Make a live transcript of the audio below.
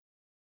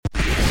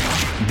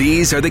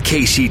These are the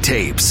Keishi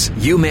tapes.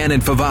 U-Man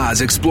and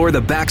Favazz explore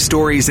the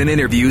backstories and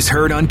interviews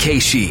heard on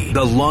Keishi,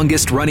 the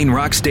longest-running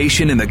rock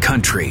station in the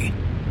country.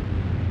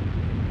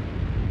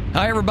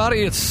 Hi,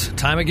 everybody. It's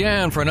time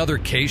again for another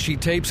Keishi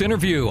Tapes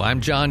interview. I'm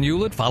John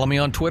Hewlett. Follow me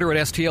on Twitter at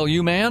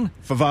STLUman.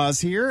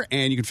 Favazz here,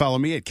 and you can follow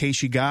me at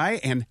Keishi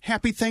Guy, and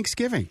happy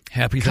Thanksgiving.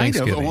 Happy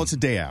Thanksgiving. Well, it's a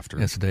day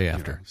after. It's a day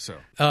after. You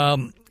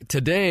know, so.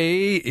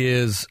 Today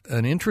is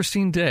an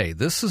interesting day.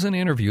 This is an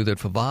interview that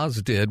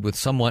Favazz did with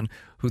someone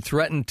who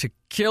threatened to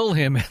kill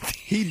him.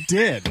 He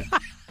did.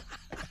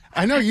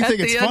 I know you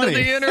think it's funny. At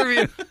the end of the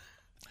interview.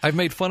 I've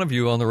made fun of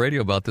you on the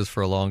radio about this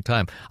for a long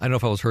time. I don't know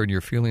if I was hurting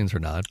your feelings or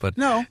not, but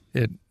no,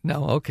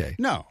 okay,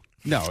 no.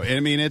 I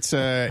mean, it's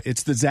the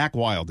Zakk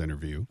Wylde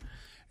interview,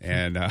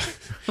 and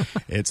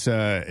it's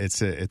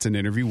an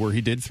interview where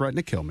he did threaten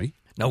to kill me.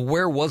 Now,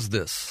 where was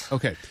this?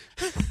 Okay,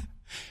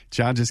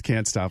 John just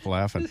can't stop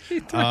laughing.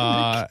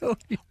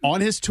 On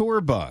his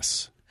tour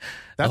bus.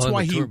 That's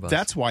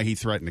why he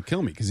threatened to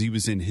kill me, because he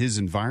was in his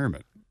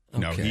environment.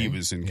 He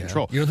was in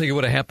control. You don't think it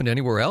would have happened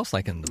anywhere else?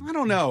 I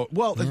don't know.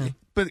 Well,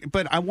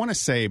 but I want to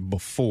say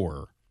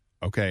before,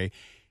 okay,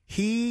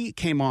 he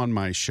came on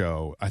my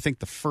show, I think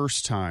the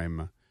first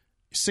time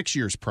 6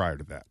 years prior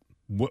to that,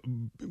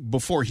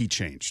 before he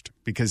changed,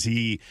 because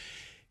he's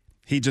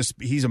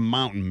a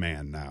mountain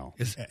man now.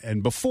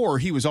 And before,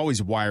 he was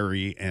always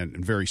wiry and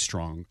very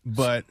strong.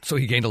 But so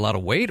he gained a lot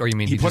of weight, or you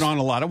mean he put on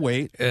a lot of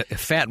weight?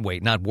 Fat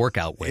weight, not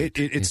workout weight.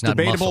 It's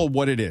debatable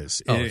what it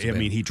is. I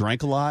mean, he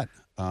drank a lot.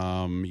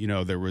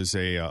 There was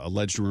a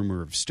alleged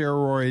rumor of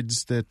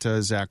steroids that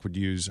Zakk would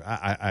use.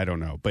 I don't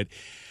know. But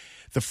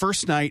the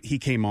first night he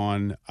came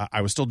on,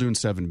 I was still doing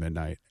 7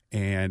 Midnight.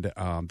 And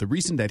the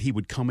reason that he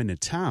would come into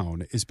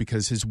town is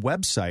because his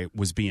website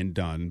was being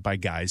done by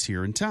guys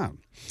here in town.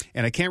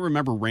 And I can't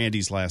remember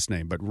Randy's last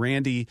name, but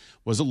Randy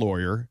was a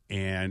lawyer,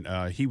 and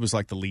he was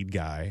like the lead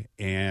guy.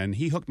 And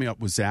he hooked me up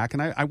with Zakk.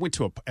 And I went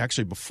to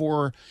actually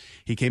before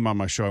he came on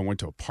my show, I went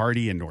to a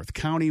party in North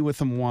County with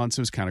him once.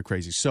 It was kind of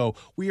crazy. So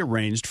we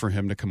arranged for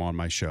him to come on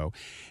my show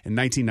in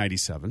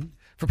 1997.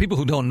 For people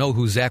who don't know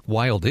who Zakk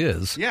Wylde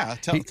is,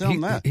 tell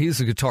them that. He's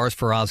a guitarist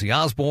for Ozzy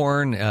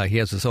Osbourne. He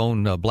has his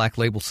own Black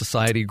Label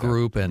Society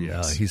group, and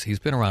he's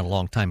been around a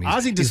long time.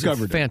 Ozzy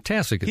discovered a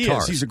fantastic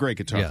guitarist. He's a great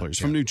guitar player. He's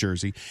from New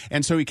Jersey.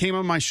 And so he came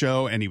on my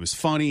show, and he was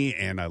funny,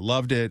 and I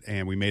loved it,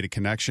 and we made a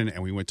connection,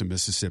 and we went to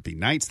Mississippi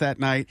Nights that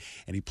night,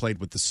 and he played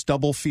with the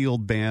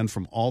Stubblefield Band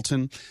from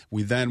Alton.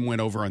 We then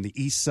went over on the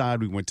east side.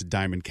 We went to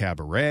Diamond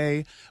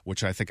Cabaret,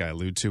 which I think I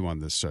allude to on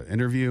this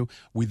interview.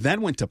 We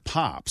then went to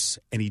Pops,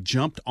 and he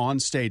jumped on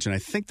stage, and I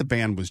think the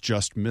band was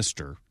Just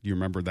Mister. Do you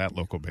remember that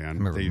local band?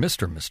 I remember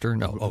Mister?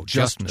 No,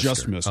 Just Mister.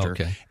 Just Mister.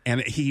 Okay.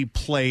 And he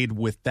played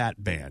with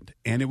that band,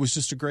 and it was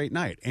just a great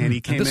night. And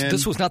he came in.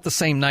 This was not the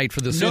same night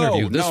for this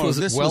interview. This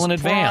was in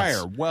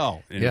advance.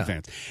 Well in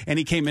advance. And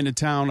he came into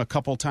town a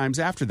couple times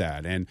after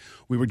that, and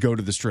we would go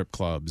to the strip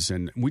clubs,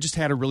 and we just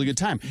had a really good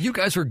time. You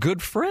guys are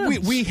good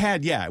friends. We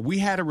had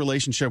a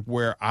relationship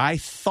where I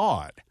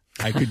thought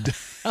I could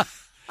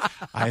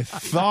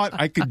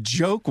I could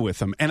joke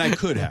with him, and I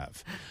could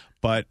have.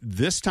 But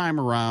this time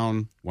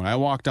around, when I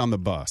walked on the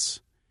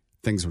bus,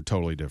 things were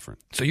totally different.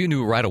 So you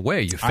knew right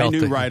away. I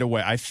knew right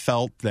away. I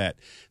felt that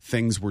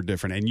things were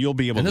different, and you'll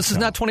be able to. And this is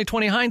not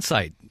 20/20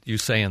 hindsight. You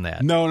saying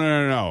that?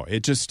 No.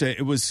 It just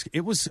it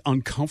was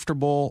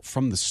uncomfortable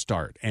from the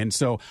start, and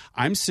so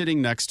I'm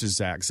sitting next to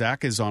Zakk.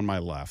 Zakk is on my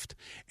left,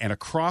 and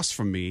across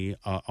from me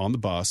on the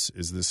bus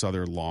is this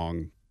other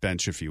long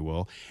bench, if you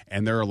will,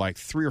 and there are like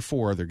 3 or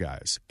 4 other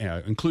guys,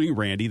 including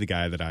Randy, the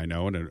guy that I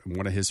know, and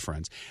one of his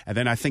friends. And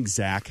then I think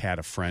Zakk had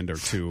a friend or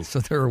two. So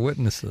there were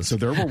witnesses.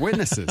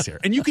 Here,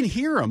 and you can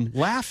hear them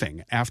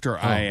laughing after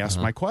I asked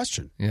my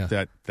question. Yeah.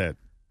 That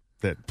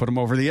put them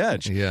over the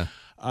edge. Yeah.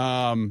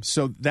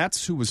 So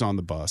that's who was on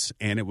the bus,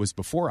 and it was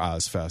before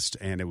Ozfest,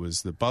 and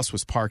the bus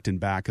was parked in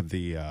back of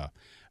the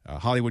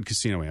Hollywood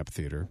Casino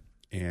Amphitheater,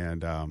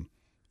 and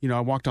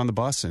I walked on the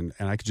bus, and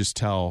I could just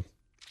tell.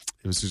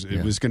 It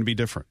was going to be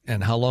different.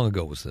 And how long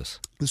ago was this?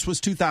 This was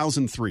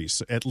 2003,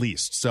 at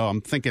least. So I'm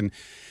thinking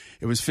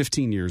it was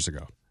 15 years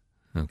ago.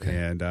 Okay.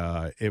 And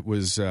it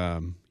was,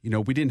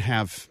 we didn't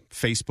have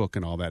Facebook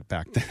and all that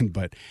back then,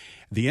 but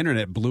the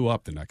internet blew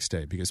up the next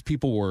day because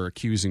people were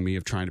accusing me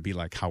of trying to be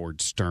like Howard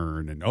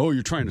Stern and,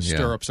 you're trying to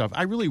stir up stuff.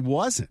 I really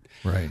wasn't.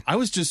 Right. I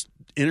was just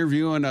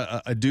interviewing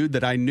a dude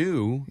that I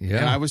knew, and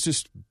I was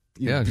just,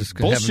 just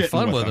bullshitting having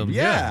fun with him.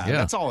 Yeah,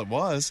 that's all it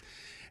was.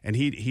 And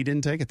he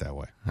didn't take it that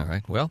way. All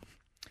right. Well.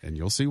 And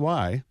you'll see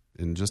why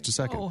in just a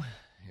second. Oh,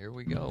 here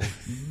we go.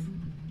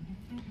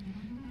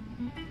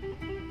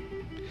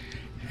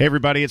 Hey,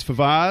 everybody. It's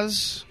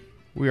Favazz.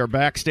 We are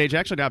backstage.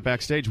 Actually, not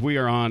backstage. We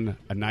are on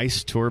a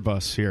nice tour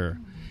bus here.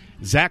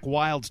 Zakk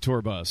Wylde's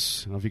tour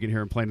bus. I don't know if you can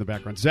hear him playing in the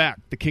background. Zakk,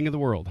 the king of the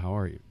world. How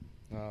are you?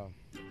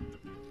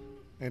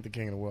 Ain't the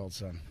king of the world,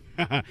 son.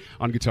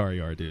 On guitar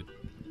you are, dude.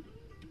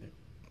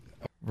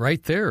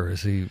 Right there.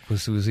 Was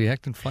he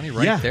acting funny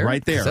right there? Yeah,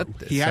 right there.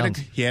 He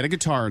had a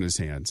guitar in his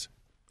hands,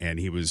 and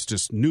he was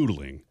just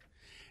noodling.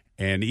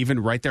 And even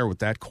right there with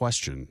that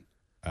question,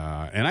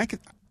 and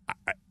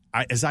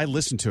as I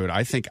listen to it,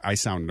 I think I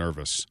sound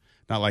nervous.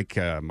 Not like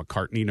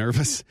McCartney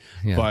nervous,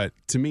 but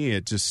to me,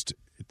 it just,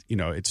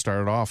 it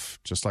started off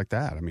just like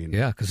that. I mean,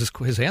 yeah, because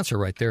his answer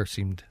right there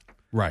seemed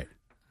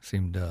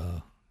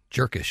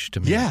jerkish to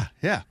me.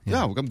 Yeah.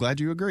 No, I'm glad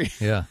you agree.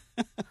 Yeah.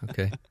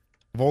 Okay.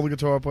 Of all the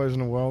guitar players in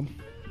the world,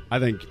 I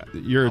think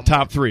you're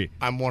top 3.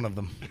 I'm one of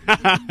them.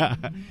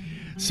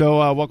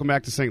 So welcome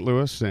back to St.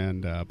 Louis,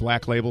 and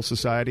Black Label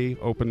Society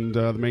opened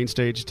the main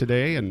stage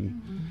today.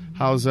 And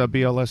how's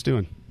BLS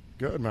doing?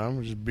 Good, man.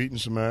 We're just beating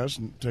some ass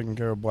and taking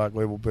care of Black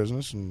Label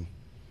business and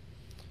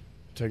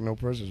taking no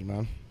prisoners,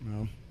 man.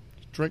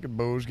 Drinking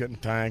booze, getting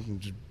tanked, and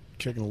just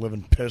kicking the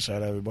living piss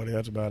out of everybody.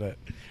 That's about it.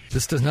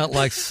 This does not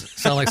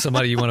sound like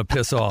somebody you want to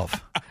piss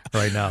off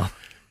right now.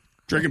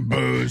 Drinking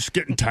booze,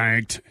 getting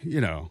tanked,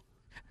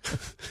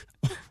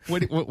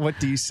 What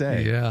do you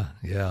say?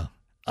 Yeah.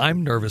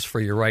 I'm nervous for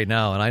you right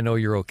now, and I know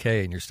you're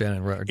okay, and you're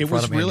standing right in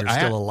front of me, and you're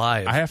still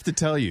alive. I have to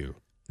tell you,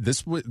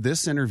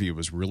 this interview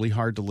was really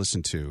hard to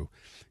listen to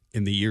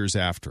in the years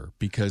after,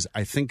 because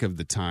I think of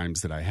the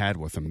times that I had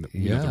with him,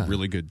 the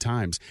really good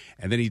times,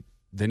 and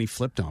then he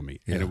flipped on me,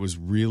 and it was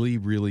really,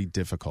 really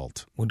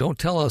difficult. Well, don't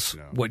tell us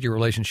what your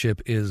relationship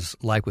is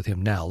like with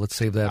him now. Let's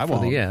save that for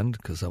the end,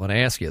 because I want to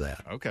ask you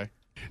that. Okay.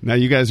 Now,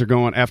 you guys are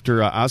going, after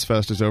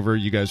Ozfest is over,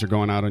 you guys are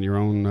going out on your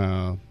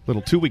own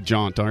little 2-week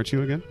jaunt, aren't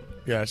you, again?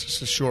 Yeah, it's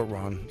just a short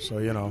run, so,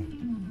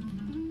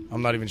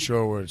 I'm not even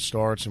sure where it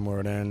starts and where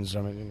it ends.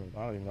 I mean,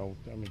 I don't even know.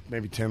 I mean,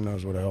 maybe Tim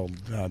knows where the hell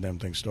damn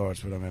thing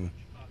starts, but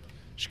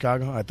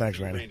Chicago? All right, thanks,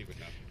 Randy.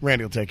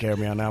 Randy will take care of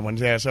me on that one.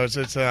 Yeah, so it's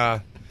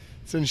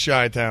in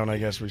Chi-Town, I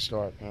guess we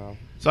start.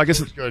 So I guess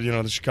it's good.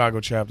 The Chicago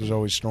chapter's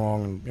always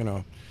strong,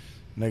 and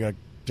they got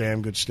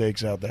damn good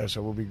steaks out there,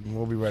 so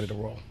we'll be ready to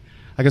roll.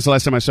 I guess the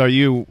last time I saw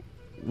you,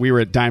 we were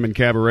at Diamond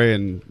Cabaret,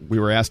 and we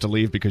were asked to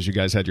leave because you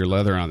guys had your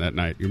leather on that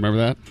night. You remember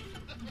that?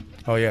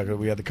 Oh yeah,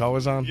 we had the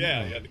colors on.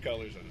 Yeah, you had the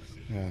colors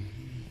on.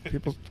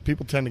 Yeah,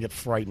 people tend to get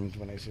frightened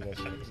when they see that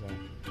shit.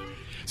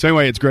 So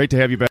anyway, it's great to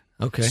have you back.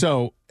 Okay.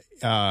 So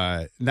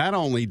not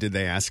only did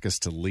they ask us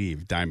to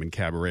leave Diamond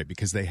Cabaret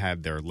because they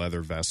had their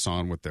leather vests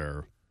on with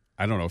their,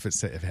 I don't know if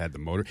it had the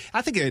motor.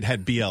 I think it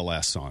had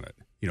BLS on it.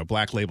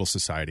 Black Label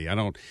Society. I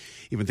don't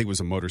even think it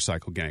was a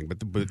motorcycle gang, but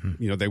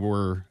they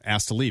were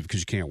asked to leave because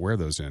you can't wear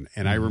those in.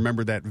 And I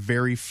remember that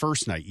very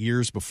first night,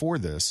 years before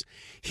this,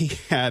 he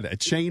had a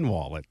chain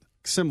wallet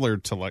similar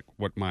to like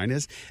what mine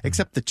is,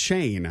 except the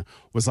chain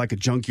was like a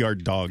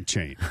junkyard dog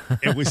chain.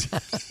 It was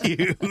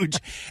huge.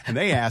 And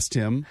they asked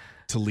him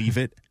to leave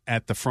it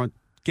at the front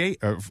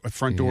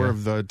door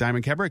of the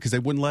Diamond Cabaret because they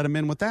wouldn't let him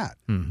in with that.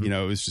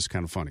 It was just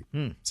kind of funny.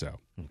 So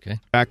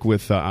okay, back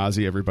with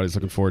Ozzy. Everybody's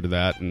looking forward to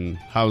that. And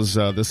how's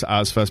this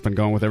Ozfest been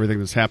going with everything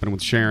that's happening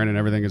with Sharon and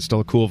everything? It's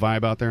still a cool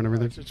vibe out there and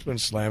everything. It's been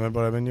slamming,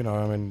 but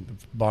the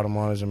bottom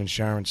line is,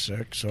 Sharon's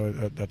sick, so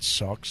that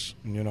sucks.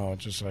 And,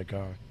 it's just like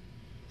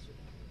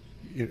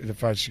the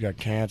fact she got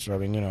cancer.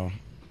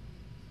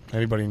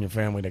 Anybody in your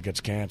family that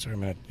gets cancer,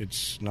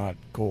 it's not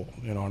cool.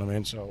 You know what I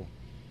mean? So.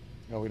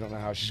 We don't know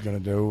how she's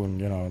going to do,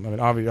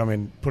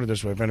 and put it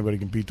this way: if anybody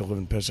can beat the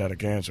living piss out of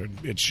cancer,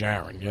 it's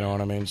Sharon. You know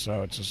what I mean?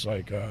 So it's just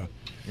like,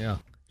 yeah.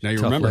 Now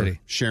you remember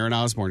Sharon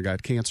Osbourne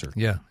got cancer.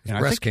 Yeah,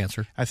 breast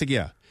cancer. I think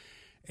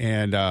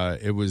and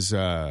it was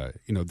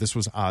this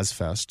was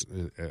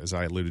Ozfest, as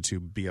I alluded to.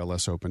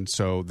 BLS opened,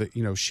 so that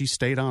she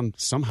stayed on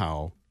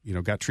somehow.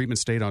 Got treatment,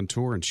 stayed on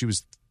tour, and she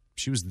was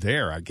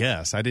there. I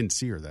guess I didn't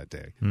see her that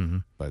day,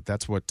 but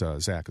that's what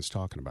Zakk is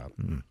talking about.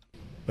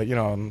 But,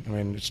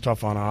 it's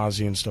tough on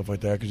Ozzy and stuff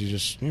like that because you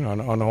just,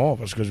 on all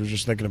of us because we're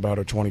just thinking about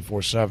her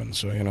 24/7.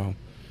 So,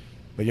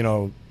 but,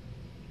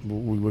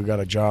 we got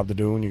a job to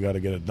do and you got to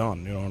get it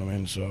done. You know what I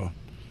mean? So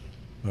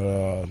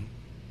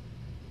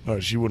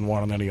she wouldn't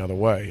want it any other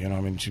way.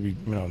 She'd be,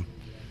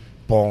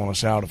 bawling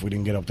us out if we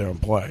didn't get up there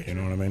and play. You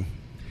know what I mean?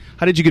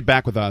 How did you get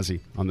back with Ozzy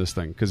on this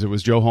thing? Because it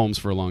was Joe Holmes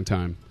for a long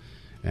time.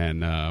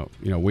 And,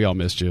 we all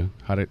missed you.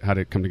 How did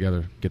it come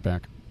together, get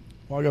back?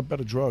 Well, I got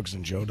better drugs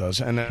than Joe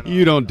does, and then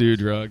you don't do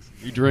drugs.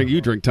 You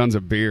drink tons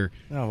of beer.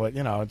 No, but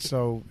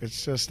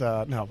it's just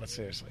no. But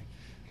seriously,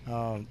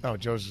 no.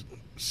 Joe's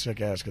a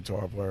sick ass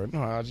guitar player. No,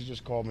 Ozzy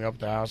just called me up at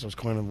the house. I was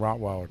cleaning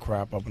Rottweiler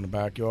crap up in the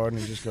backyard,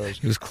 and he just goes.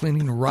 He was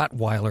cleaning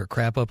Rottweiler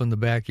crap up in the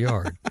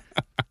backyard.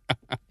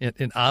 in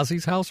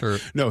Ozzy's house, or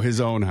no,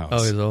 his own house.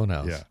 Oh, his own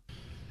house. Yeah.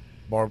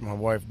 My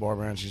wife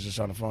Barbara, and she's just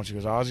on the phone. She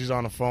goes, "Ozzy's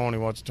on the phone. He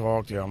wants to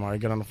talk to you." I'm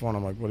like, "Get on the phone."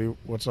 I'm like,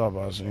 "What's up,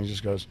 Ozzy?" And he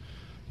just goes.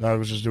 I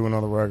was just doing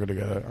another record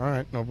together. All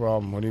right, no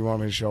problem. When do you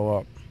want me to show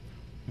up?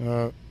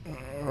 All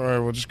right,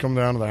 we'll just come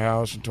down to the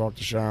house and talk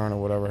to Sharon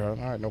or whatever. All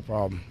right, no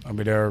problem. I'll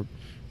be there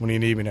when you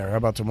need me there. How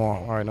about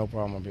tomorrow? All right, no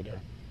problem. I'll be there.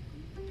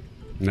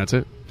 And that's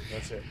it?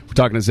 That's it. We're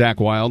talking to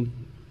Zakk Wylde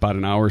about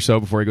an hour or so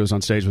before he goes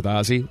on stage with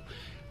Ozzy.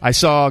 I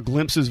saw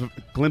glimpses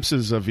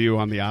of you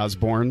on the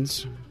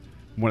Osbournes,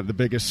 one of the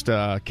biggest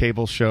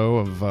cable show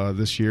of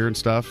this year and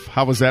stuff.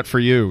 How was that for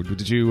you?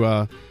 Did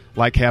you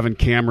like having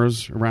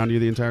cameras around you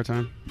the entire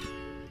time?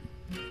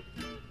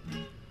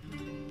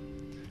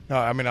 No,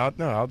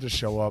 I'll just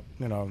show up,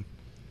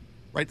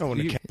 Right.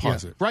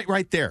 Pause it.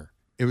 Right there.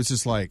 It was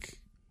just like,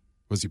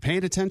 Was he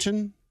paying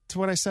attention to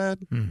what I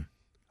said?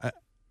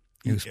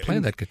 He was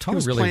playing that guitar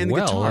really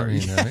well. I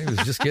mean, he was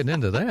just getting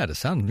into that. It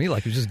sounded to me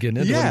like he was just getting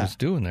into what he was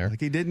doing there.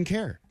 Like he didn't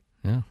care.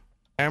 Yeah.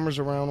 Cameras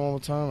around all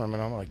the time. I mean,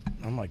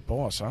 I'm like,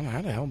 boss, how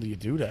the hell do you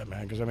do that,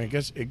 man? Because I mean,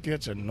 it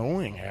gets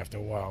annoying after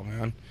a while,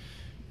 man.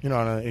 You know,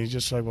 and he's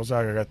just like, well,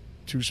 Zakk, I got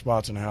 2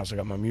 spots in the house. I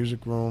got my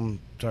music room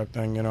type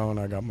thing, you know, and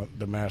I got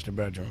the master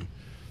bedroom.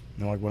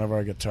 You know, like whenever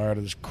I get tired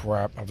of this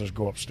crap, I'll just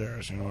go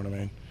upstairs. You know what I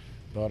mean?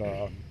 But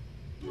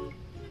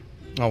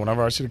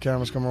whenever I see the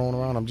cameras come rolling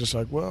around, I'm just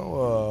like,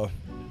 well,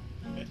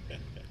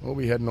 we'll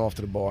be heading off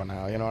to the bar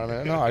now. You know what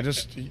I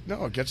mean?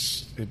 No, it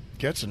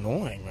gets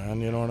annoying,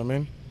 man. You know what I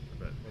mean?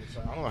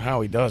 I don't know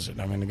how he does it.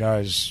 I mean, the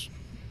guy's,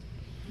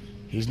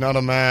 he's not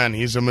a man.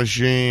 He's a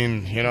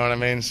machine. You know what I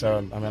mean? So,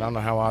 I mean, I don't know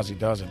how Ozzy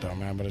does it, though,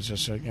 man. But it's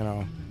just, you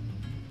know.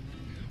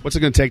 What's it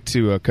going to take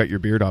to cut your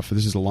beard off?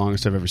 This is the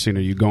longest I've ever seen.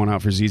 Are you going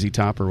out for ZZ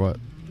Top or what?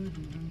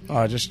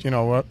 Just, you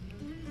know what?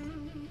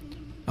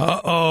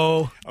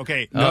 Uh-oh.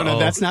 Okay, no,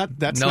 that's not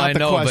the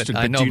question.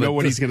 But do you know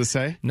what he's going to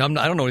say? No,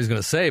 I don't know what he's going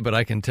to say, but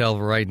I can tell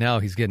right now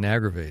he's getting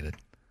aggravated.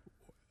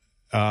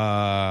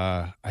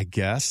 I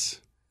guess,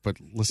 but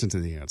listen to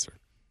the answer.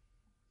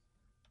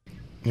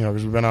 You know,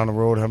 because we've been on the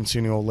road, haven't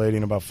seen the old lady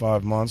in about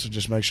 5 months, so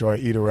just make sure I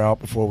eat her out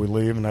before we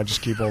leave, and I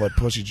just keep all that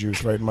pussy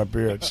juice right in my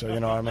beard. So, you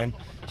know what I mean?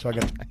 So I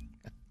can.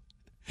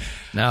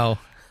 Now,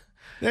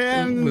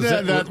 and was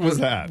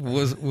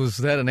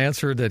that an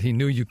answer that he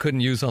knew you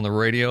couldn't use on the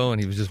radio, and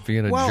he was just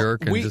being a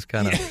jerk and just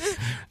kind of?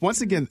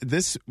 Once again,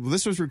 this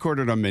was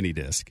recorded on mini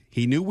disc.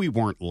 He knew we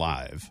weren't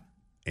live,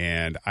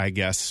 and I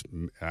guess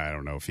I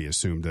don't know if he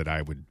assumed that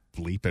I would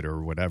bleep it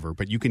or whatever.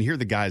 But you can hear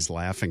the guys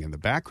laughing in the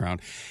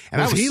background.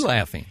 And was he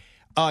laughing?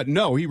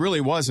 No, he really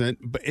wasn't.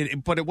 But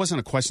it wasn't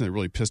a question that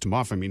really pissed him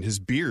off. I mean, his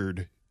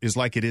beard is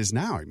like it is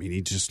now. I mean,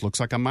 he just looks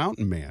like a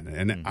mountain man,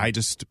 and I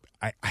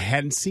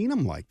hadn't seen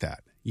him like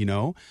that, you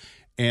know.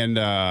 And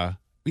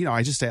you know,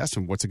 I just asked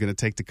him, "What's it going to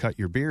take to cut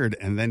your beard?"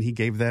 And then he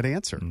gave that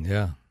answer.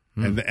 Yeah,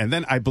 and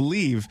then I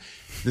believe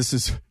this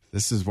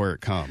is where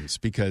it comes,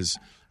 because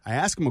I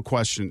asked him a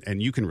question,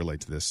 and you can relate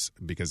to this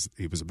because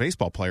he was a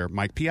baseball player.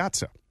 Mike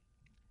Piazza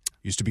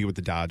used to be with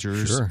the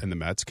Dodgers and the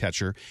Mets,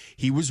 catcher.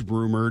 He was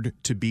rumored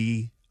to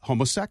be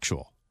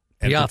homosexual.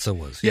 Piazza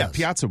was. Yeah,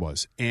 Piazza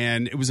was.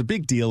 And it was a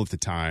big deal at the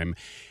time.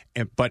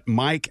 But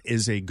Mike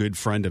is a good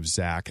friend of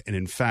Zakk. And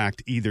in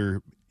fact,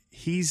 either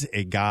he's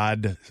a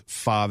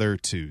godfather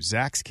to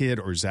Zakk's kid,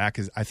 or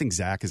I think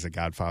Zakk is a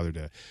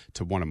godfather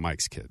to one of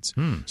Mike's kids.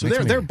 So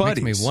they're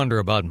buddies. Makes me wonder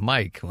about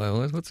Mike.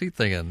 Well, what's he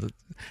thinking?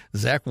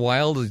 Zakk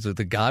Wylde is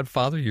the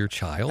godfather of your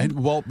child?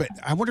 But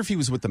I wonder if he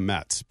was with the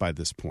Mets by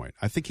this point.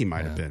 I think he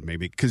might have been,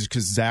 maybe, because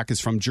Zakk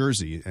is from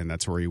Jersey, and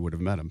that's where he would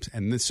have met him.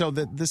 And so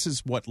this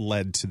is what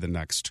led to the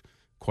next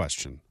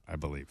question, I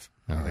believe.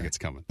 I think it's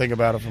coming. Think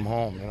about it from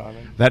home, you know what I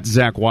mean? That's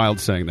Zakk Wylde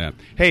saying that.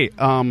 Hey,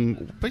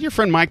 but your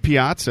friend Mike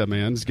Piazza,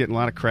 man, is getting a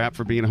lot of crap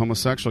for being a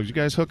homosexual. Did you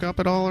guys hook up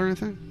at all or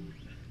anything?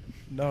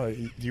 No.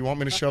 Do you want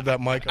me to shove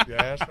that mic up your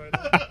ass right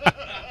now?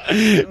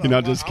 You're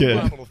not just kidding.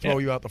 I'm liable to throw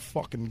you out the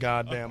fucking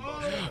goddamn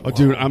bus. Oh,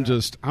 dude, I was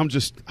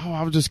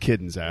just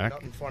kidding, Zakk.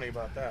 Nothing funny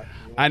about that.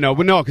 I know,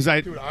 but no, because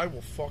Dude, I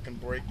will fucking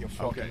break your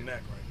fucking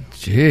neck right now.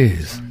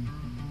 Jeez.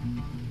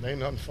 There ain't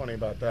nothing funny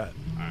about that.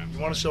 You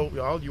want to show?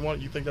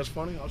 You think that's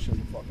funny? I'll show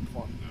you fucking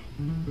funny.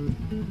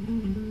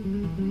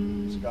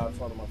 It's the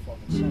godfather of my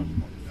fucking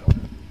son.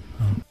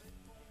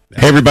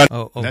 Hey,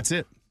 everybody. That's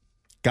it.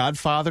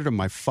 Godfather to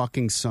my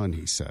fucking son,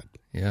 he said.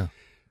 Yeah.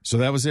 So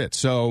that was it.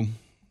 So.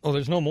 Oh,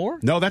 there's no more?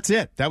 No, that's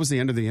it. That was the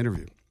end of the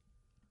interview.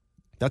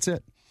 That's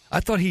it. I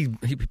thought he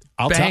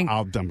banged.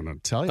 I'm going to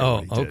tell you. Oh,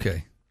 what he did.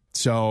 Okay.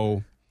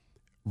 So,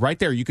 right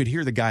there, you could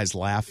hear the guys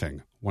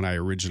laughing when I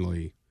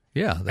originally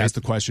asked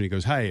the question. He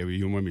goes, "Hey,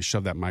 you want me to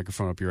shove that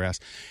microphone up your ass?"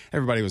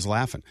 Everybody was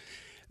laughing.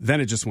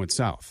 Then it just went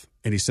south,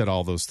 and he said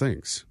all those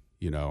things.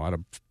 You know, I'd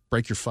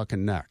break your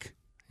fucking neck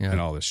and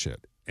all this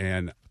shit.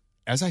 And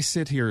as I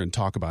sit here and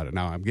talk about it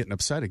now, I'm getting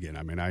upset again.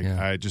 I mean,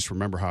 I just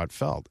remember how it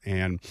felt.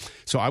 And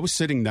so I was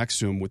sitting next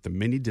to him with the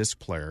mini disc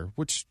player,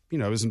 which, you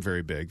know, isn't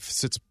very big,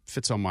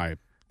 fits on my,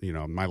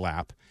 my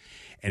lap.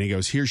 And he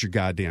goes, "Here's your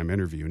goddamn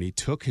interview." And he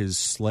took his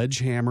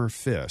sledgehammer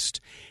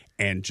fist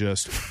and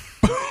just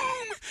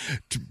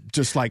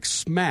like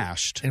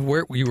smashed. And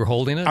where you were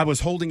holding it? I was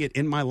holding it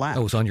in my lap.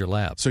 Oh, it was on your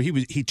lap. So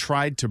he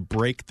tried to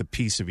break the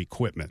piece of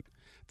equipment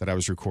that I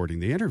was recording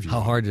the interview.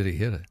 How hard did he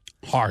hit it?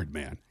 Hard,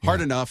 man. Hard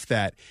enough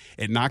that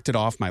it knocked it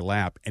off my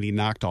lap, and he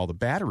knocked all the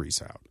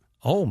batteries out.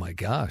 Oh, my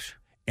gosh.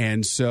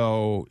 And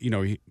so, he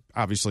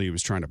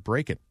was trying to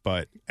break it.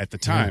 But at the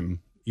time,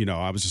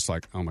 I was just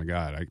like, oh, my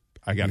God,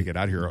 I got to get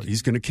out of here.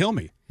 He's going to kill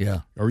me.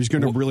 Yeah. Or he's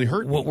going to really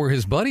hurt me. What were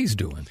his buddies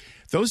doing?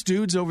 Those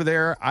dudes over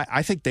there,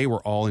 I think they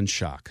were all in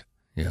shock.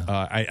 Yeah.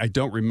 I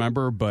don't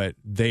remember, but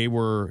they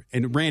were,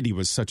 and Randy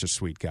was such a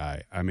sweet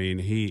guy. I mean,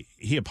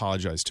 he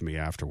apologized to me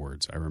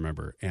afterwards, I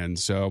remember. And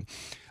so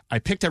I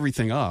picked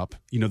everything up.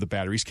 The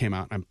batteries came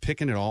out, and I'm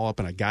picking it all up,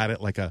 and I got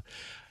it like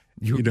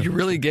You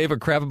really gave a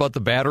crap about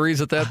the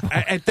batteries at that point?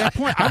 At that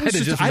point, I had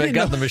just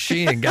got the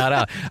machine and got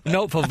out.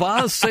 No,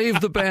 Favazz saved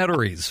the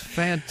batteries.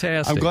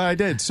 Fantastic. I'm glad I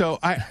did. So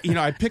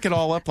I pick it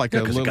all up like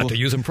a little. Got to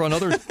use them for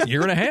another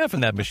year and a half in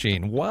that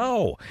machine.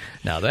 Wow.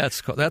 Now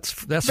that's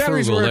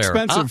batteries frugal were there.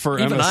 expensive for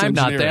even MS I'm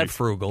not engineering. that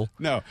frugal.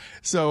 No.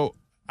 So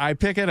I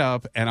pick it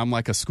up and I'm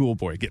like a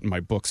schoolboy getting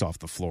my books off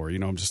the floor.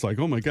 I'm just like,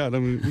 oh my God,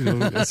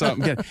 that's what I'm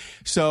getting.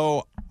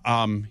 So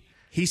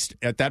he's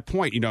at that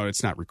point,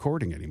 it's not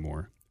recording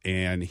anymore.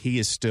 And he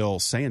is still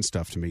saying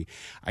stuff to me.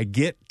 I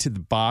get to the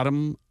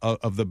bottom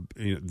of the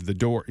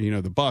door,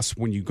 the bus.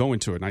 When you go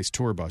into a nice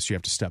tour bus, you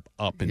have to step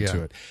up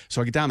into it.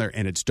 So I get down there,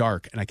 and it's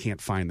dark, and I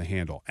can't find the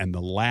handle. And the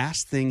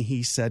last thing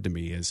he said to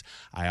me is,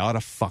 I ought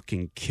to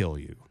fucking kill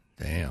you.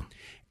 Damn.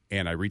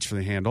 And I reached for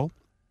the handle.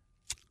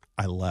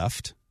 I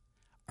left.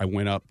 I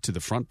went up to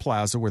the front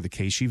plaza where the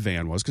KC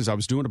van was because I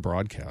was doing a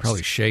broadcast.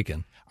 Probably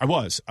shaking. I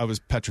was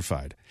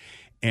petrified.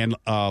 And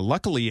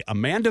luckily,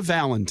 Amanda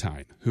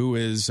Valentine, who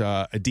is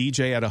a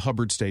DJ at a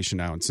Hubbard station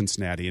now in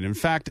Cincinnati, and in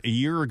fact, a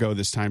year ago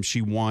this time,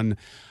 she won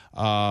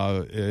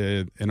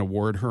an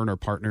award, her and her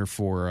partner,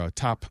 for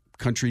top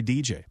country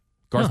DJ.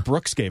 Garth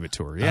Brooks gave it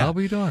to her. Yeah, I'll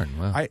be darned.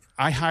 Wow.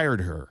 I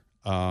hired her.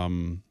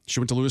 She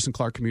went to Lewis and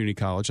Clark Community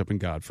College up in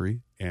Godfrey,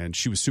 and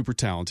she was super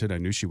talented. I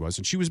knew she was,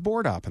 and she was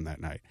board opping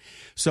that night.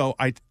 So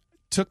I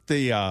took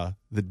the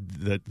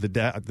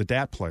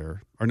DAT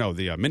player, or no,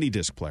 the mini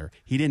disc player.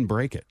 He didn't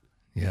break it.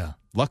 Yeah.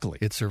 Luckily.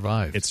 It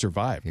survived.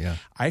 Yeah.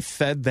 I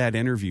fed that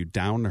interview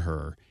down to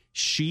her.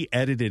 She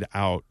edited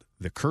out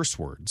the curse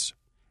words,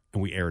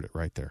 and we aired it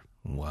right there.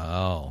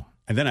 Wow.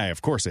 And then I,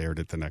 of course, aired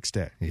it the next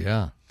day.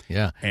 Yeah.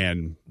 Yeah.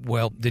 And I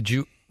want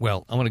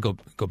to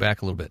go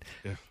back a little bit.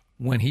 Yeah.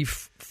 When he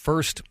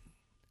first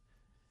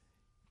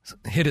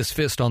hit his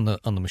fist on the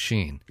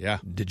machine,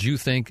 did you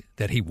think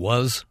that he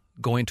was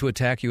going to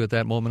attack you at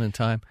that moment in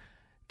time?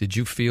 Did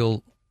you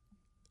feel...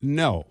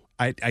 No.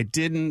 I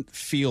didn't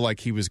feel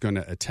like he was going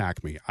to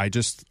attack me. I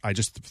just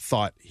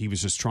thought he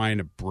was just trying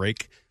to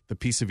break the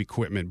piece of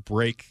equipment,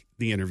 break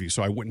the interview,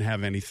 so I wouldn't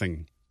have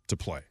anything to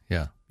play.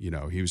 Yeah.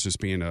 He was just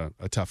being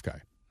a tough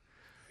guy.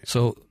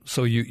 So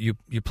you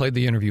played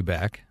the interview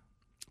back.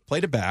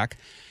 Played it back.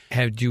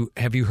 Have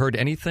you heard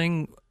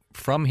anything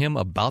from him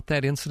about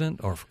that incident,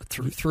 or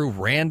through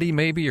Randy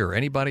maybe, or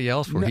anybody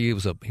else, where he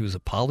was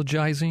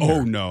apologizing?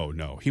 Oh,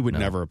 no. He would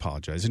never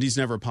apologize, and he's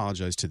never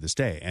apologized to this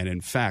day. And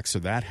in fact, so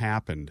that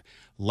happened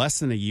less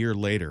than a year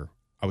later.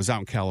 I was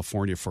out in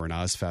California for an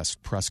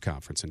Ozfest press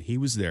conference, and he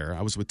was there.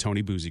 I was with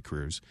Tony Boozy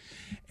Cruz,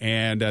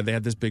 and they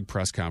had this big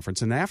press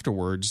conference. And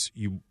afterwards,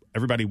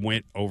 everybody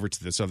went over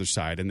to this other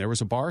side, and there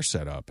was a bar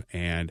set up,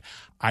 and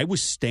I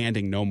was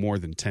standing no more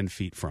than 10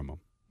 feet from him,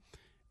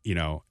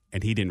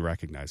 and he didn't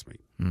recognize me.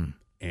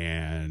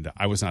 And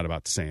I was not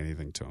about to say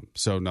anything to him,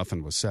 so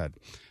nothing was said.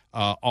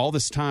 All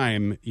this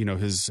time,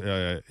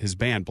 his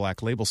band,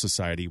 Black Label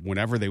Society,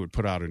 whenever they would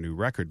put out a new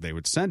record, they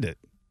would send it,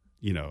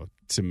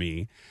 to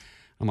me.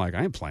 I'm like,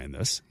 I ain't playing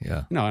this.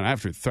 Yeah. No, and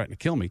after threatened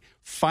to kill me,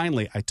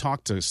 finally I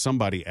talked to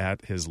somebody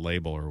at his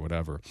label or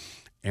whatever,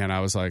 and I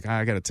was like,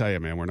 I got to tell you,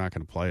 man, we're not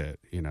going to play it,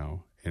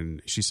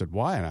 And she said,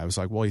 why? And I was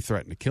like, well, he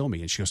threatened to kill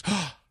me. And she goes,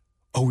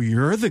 oh,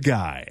 you're the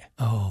guy.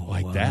 Oh,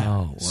 like that.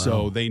 Wow.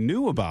 So they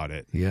knew about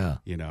it. Yeah.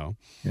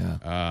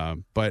 Yeah.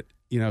 But,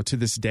 to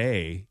this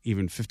day,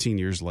 even 15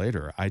 years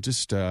later, I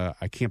just,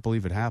 I can't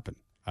believe it happened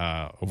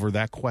over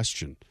that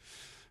question.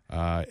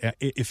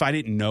 If I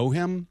didn't know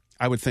him,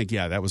 I would think,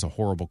 that was a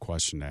horrible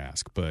question to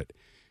ask. But,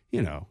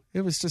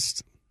 it was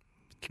just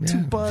two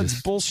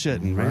buds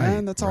bullshitting,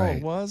 man. That's all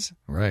it was.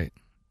 Right.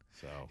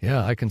 So.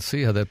 Yeah, I can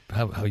see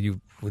how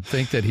you would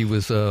think that he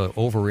was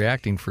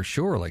overreacting for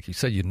sure. Like you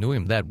said, you knew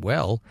him that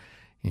well.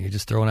 And you're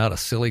just throwing out a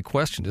silly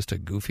question, just a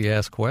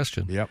goofy-ass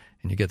question. Yep.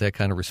 And you get that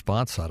kind of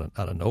response out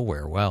of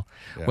nowhere. Wow.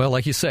 Yeah. Well,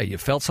 like you say, you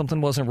felt something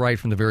wasn't right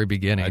from the very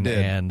beginning. I did.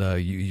 And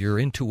your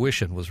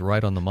intuition was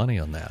right on the money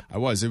on that. I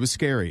was. It was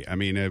scary. I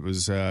mean, it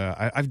was.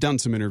 I've done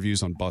some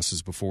interviews on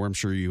buses before. I'm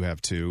sure you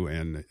have too.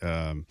 And,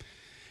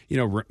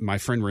 my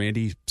friend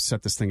Randy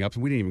set this thing up,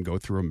 and we didn't even go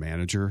through a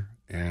manager.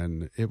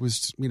 And it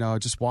was, I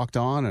just walked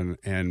on,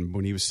 and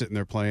when he was sitting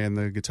there playing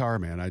the guitar,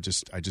 man, I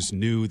just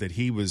knew that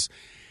he was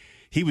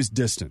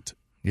distant.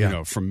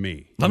 From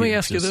me. Let me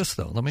ask you this,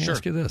 though. Sure.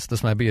 Ask you this.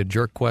 This might be a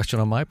jerk question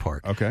on my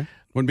part. Okay.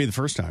 Wouldn't be the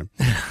first time.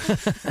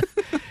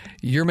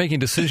 You're making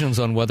decisions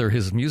on whether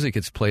his music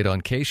gets played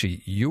on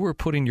KC. You were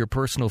putting your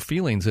personal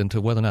feelings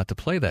into whether or not to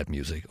play that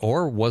music,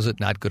 or was it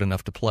not good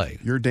enough to play?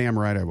 You're damn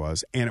right I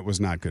was, and it was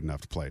not good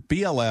enough to play.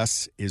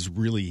 BLS is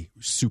really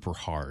super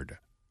hard,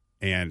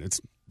 and it's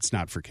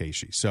not for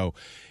KC. So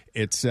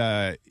it's,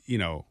 I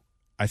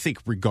think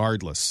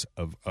regardless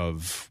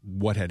of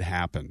what had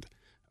happened,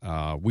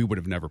 we would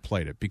have never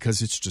played it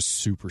because it's just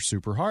super,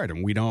 super hard.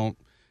 And we don't,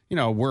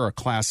 we're a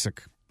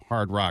classic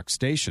hard rock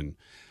station,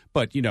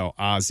 but,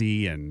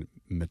 Ozzy and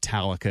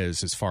Metallica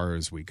is as far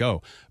as we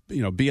go.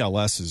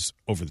 BLS is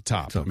over the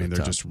top. I mean,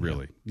 they're just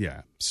really,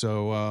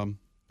 So,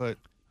 but,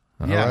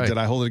 right. Did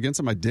I hold it against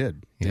them? I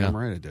did. Damn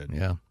right I did.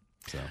 Yeah.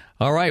 So.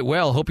 All right.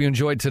 Well, hope you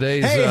enjoyed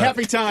today's. Hey,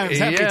 happy times.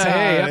 Happy times.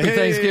 Hey, happy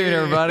Thanksgiving,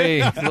 everybody.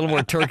 A little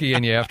more turkey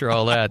in you after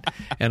all that.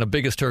 And the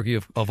biggest turkey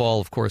of all,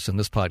 of course, in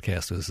this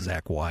podcast is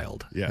Zakk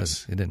Wylde.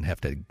 Yes. It didn't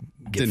have to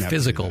get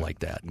physical like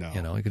that. No.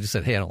 You know, he could just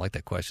said, hey, I don't like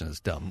that question. It's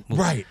dumb.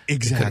 Right.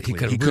 Exactly. He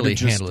could have really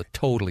handled it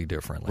totally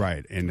differently.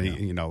 Right.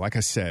 And, like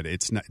I said,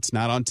 it's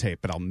not on tape,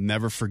 but I'll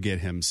never forget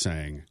him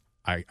saying,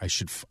 I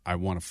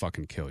want to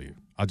fucking kill you.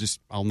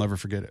 I'll never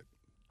forget it.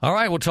 All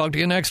right, we'll talk to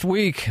you next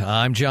week.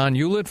 I'm John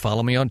Hewlett.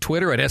 Follow me on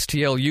Twitter at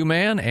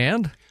STLUman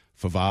and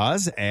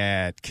Favazz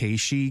at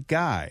Keishi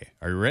Guy.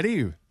 Are you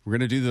ready? We're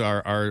going to do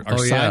our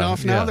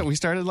sign-off now that we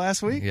started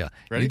last week? Yeah.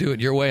 Ready? You do it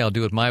your way, I'll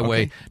do it my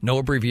way. No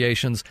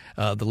abbreviations.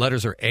 The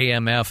letters are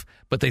AMF,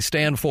 but they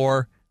stand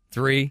for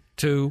 3,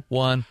 2,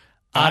 1.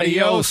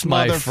 Adios,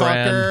 my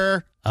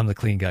friend. I'm the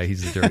clean guy.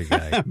 He's the dirty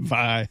guy.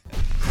 Bye.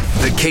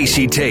 The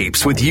Keishi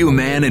Tapes with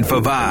U-Man and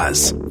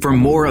Favazz. For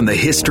more on the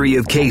history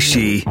of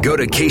Keishi, go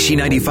to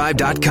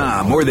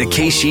Keishi95.com or the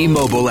Keishi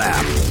mobile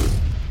app.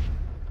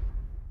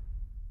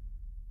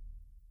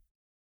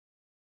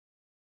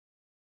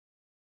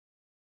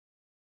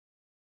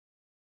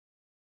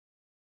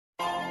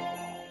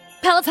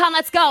 Peloton,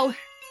 let's go!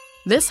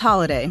 This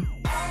holiday,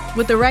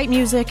 with the right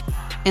music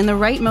and the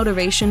right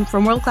motivation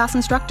from world-class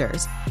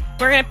instructors,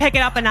 we're going to pick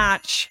it up a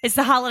notch. It's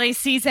the holiday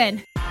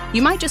season.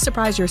 You might just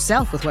surprise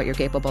yourself with what you're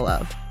capable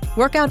of.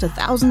 Work out to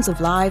thousands of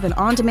live and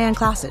on-demand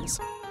classes,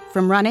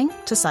 from running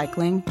to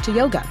cycling to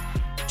yoga.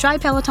 Try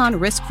Peloton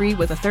risk-free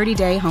with a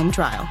 30-day home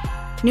trial.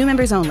 New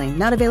members only,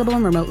 not available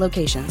in remote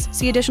locations.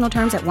 See additional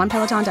terms at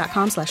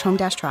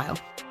onepeloton.com/home-trial.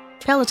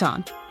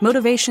 Peloton,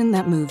 motivation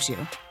that moves you.